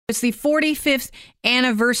It's the 45th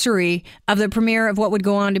anniversary of the premiere of what would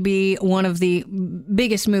go on to be one of the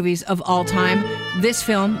biggest movies of all time. This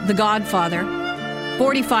film, The Godfather,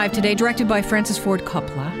 45 today, directed by Francis Ford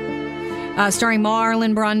Coppola, starring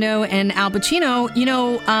Marlon Brando and Al Pacino. You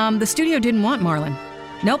know, the studio didn't want Marlon.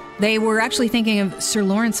 Nope, they were actually thinking of Sir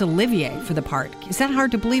Laurence Olivier for the part. Is that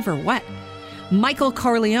hard to believe or what? Michael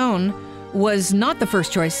Corleone was not the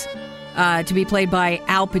first choice to be played by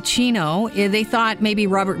Al Pacino. They thought maybe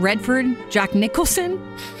Robert Redford, Jack Nicholson,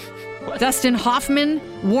 Dustin Hoffman,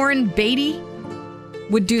 Warren Beatty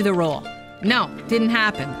would do the role. No, didn't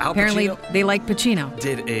happen. Apparently, they liked Pacino.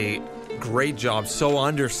 Did a great job, so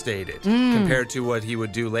understated compared to what he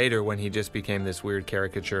would do later when he just became this weird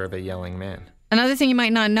caricature of a yelling man. Another thing you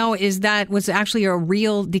might not know is that was actually a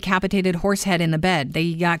real decapitated horse head in the bed.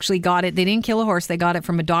 They actually got it. They didn't kill a horse. They got it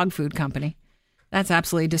from a dog food company. That's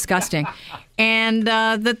absolutely disgusting. And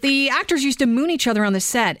that the actors used to moon each other on the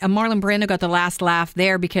set. Marlon Brando got the last laugh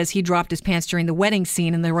there because he dropped his pants during the wedding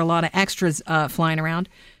scene and there were a lot of extras flying around.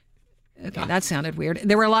 Okay, that sounded weird.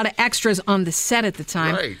 There were a lot of extras on the set at the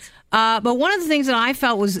time. Right. But one of the things that I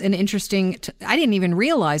felt was an interesting, I didn't even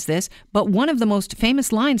realize this, but one of the most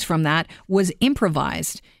famous lines from that was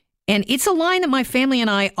improvised. And it's a line that my family and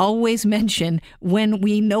I always mention when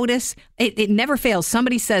we notice, it never fails.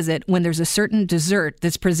 Somebody says it when there's a certain dessert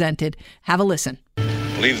that's presented. Have a listen.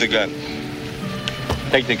 Leave the gun.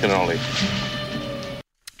 Take the cannoli.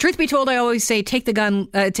 Truth be told, I always say take the gun,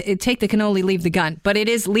 take the cannoli, leave the gun. But it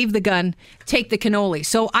is leave the gun, take the cannoli.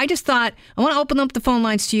 So I just thought, I want to open up the phone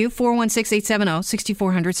lines to you,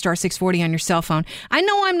 416-870-6400, star 640 on your cell phone. I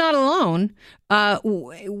know I'm not alone,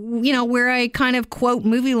 where I kind of quote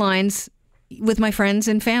movie lines with my friends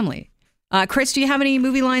and family. Chris, do you have any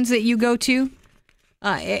movie lines that you go to,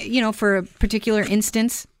 for a particular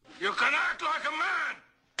instance? You can act like a man.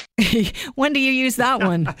 When do you use that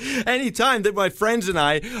one? Anytime that my friends and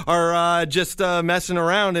I are just messing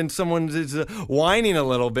around and someone is whining a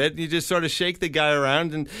little bit, you just sort of shake the guy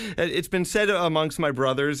around. And it's been said amongst my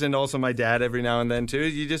brothers and also my dad every now and then too.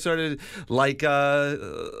 You just sort of like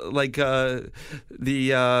the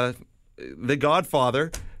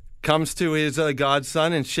Godfather comes to his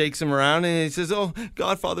godson and shakes him around and he says, "Oh,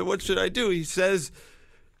 Godfather, what should I do?" He says,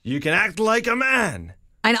 "You can act like a man."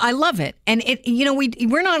 I love it. And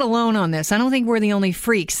we're not alone on this. I don't think we're the only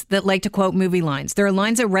freaks that like to quote movie lines. There are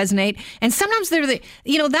lines that resonate. And sometimes they're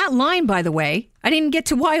that line, by the way, I didn't get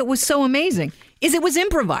to why it was so amazing, is it was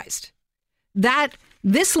improvised.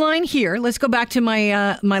 This line here, let's go back to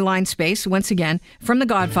my line space once again from The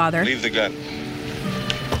Godfather. Leave the gun.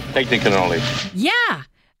 Take the cannoli. Yeah.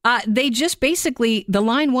 They just basically, the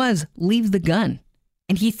line was leave the gun.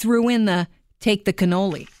 And he threw in the take the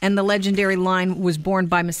cannoli. And the legendary line was born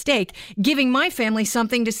by mistake, giving my family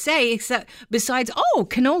something to say besides, oh,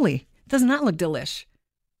 cannoli. Doesn't that look delish?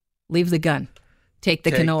 Leave the gun. Take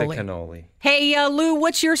the cannoli. Hey, Lou,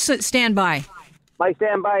 what's your standby? My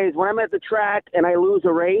standby is when I'm at the track and I lose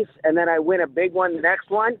a race and then I win a big one, the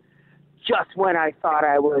next one, just when I thought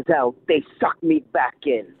I was out, they sucked me back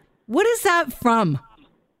in. What is that from?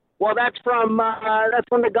 Well, that's from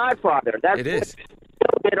The Godfather. It is.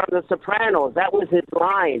 Did on The Sopranos. That was his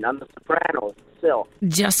line on The Sopranos. Still,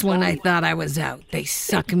 just when I thought I was out, they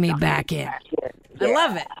suck me back in. Yeah. I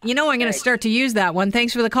love it. I'm going to start to use that one.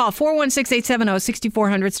 Thanks for the call.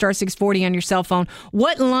 416-870-6400, star 640 on your cell phone.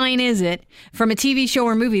 What line is it from a TV show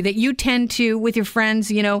or movie that you tend to, with your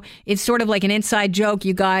friends, it's sort of like an inside joke,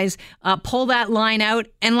 you guys, pull that line out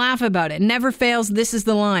and laugh about it. Never fails. This is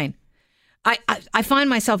the line. I find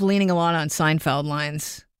myself leaning a lot on Seinfeld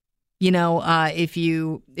lines.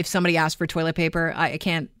 If somebody asks for toilet paper, I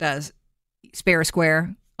can't spare a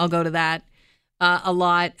square. I'll go to that a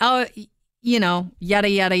lot. Oh, yada,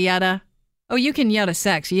 yada, yada. Oh, you can yada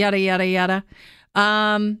sex, yada, yada, yada.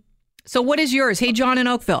 So what is yours? Hey, John in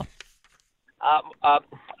Oakville. I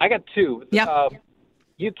got two. Yep.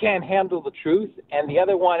 You can't handle the truth. And the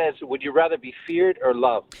other one is, would you rather be feared or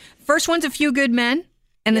loved? First one's A Few Good Men.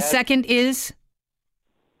 And the second is?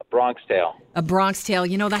 Bronx Tale. A Bronx Tale.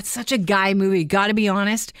 That's such a guy movie. Got to be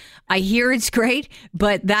honest. I hear it's great,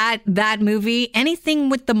 but that movie, anything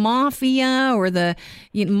with the mafia or the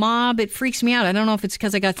mob, it freaks me out. I don't know if it's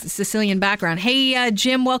because I got Sicilian background. Hey,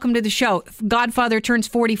 Jim, welcome to the show. Godfather turns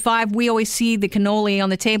 45. We always see the cannoli on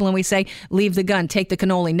the table and we say, leave the gun, take the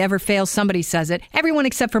cannoli. Never fails. Somebody says it. Everyone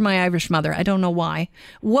except for my Irish mother. I don't know why.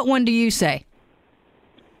 What one do you say?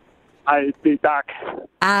 I'll be back.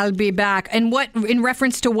 I'll be back. And what, in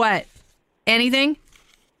reference to what? Anything?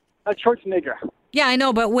 Schwarzenegger. Yeah, I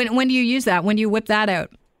know, but when do you use that? When do you whip that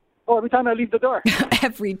out? Oh, every time I leave the door.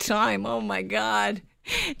 Every time. Oh, my God.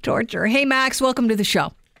 Torture. Hey, Max, welcome to the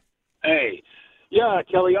show. Yeah,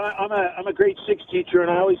 Kelly, I'm a grade 6 teacher,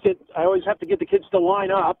 and I always have to get the kids to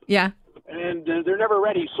line up, Yeah. and they're never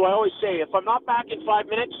ready. So I always say, if I'm not back in 5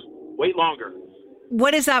 minutes, wait longer.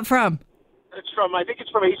 What is that from? I think it's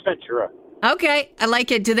from Ace Ventura. Okay, I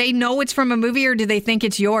like it. Do they know it's from a movie or do they think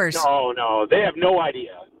it's yours? No, they have no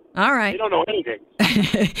idea. All They right. don't know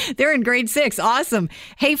anything. They're in grade 6. Awesome.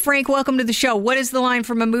 Hey, Frank, welcome to the show. What is the line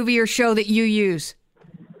from a movie or show that you use?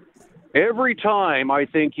 Every time I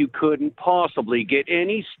think you couldn't possibly get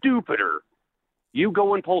any stupider, you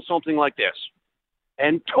go and pull something like this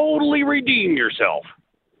and totally redeem yourself.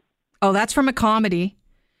 Oh, that's from a comedy.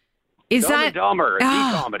 Is Dumb that and Dumber, the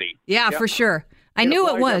comedy. Yeah, Yep. for sure. I knew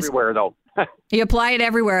it was. Everywhere, though. You apply it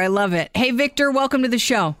everywhere. I love it. Hey, Victor, welcome to the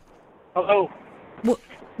show. Hello.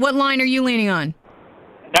 What line are you leaning on?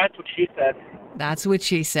 That's what she said. That's what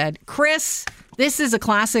she said. Chris, this is a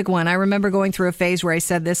classic one. I remember going through a phase where I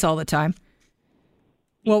said this all the time.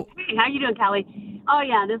 Well, Hey, how you doing, Kelly? Oh,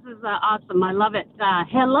 yeah, this is awesome. I love it.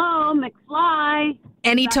 Hello, McFly.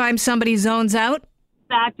 anytime somebody zones out,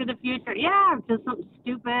 Back to the Future. Yeah, just something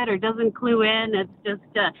stupid or doesn't clue in. It's just,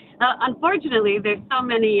 unfortunately, there's so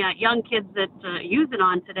many young kids that use it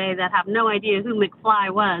on today that have no idea who McFly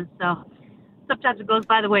was. So sometimes it goes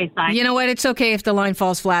by the wayside. you know what? It's okay if the line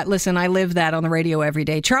falls flat. Listen, I live that on the radio every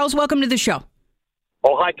day. Charles, welcome to the show.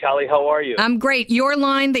 Oh, hi, Kelly. How are you? I'm great. Your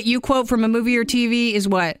line that you quote from a movie or TV is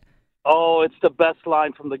what? Oh, it's the best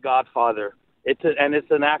line from The Godfather. It's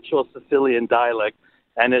an actual Sicilian dialect,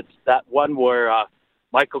 and it's that one where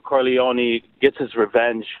Michael Corleone gets his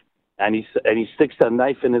revenge, and he sticks a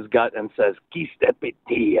knife in his gut and says, "Chi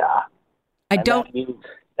steppetia."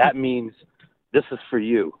 That means this is for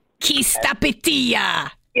you. Chi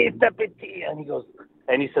stappetia. Chi steppetia.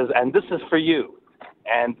 And he says, and this is for you.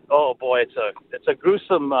 And oh boy, it's a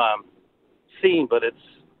gruesome scene, but it's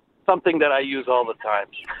something that I use all the time.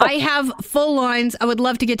 I have full lines. I would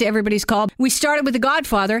love to get to everybody's call. We started with The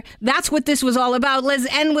Godfather. That's what this was all about. Let's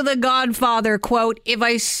end with a Godfather quote. If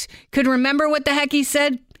I could remember what the heck he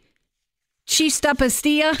said.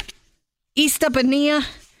 Chistapastia, Istapania,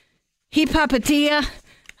 Hipapatia.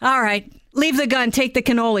 All right. Leave the gun. Take the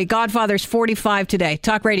cannoli. Godfather's 45 today.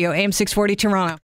 Talk Radio, AM 640 Toronto.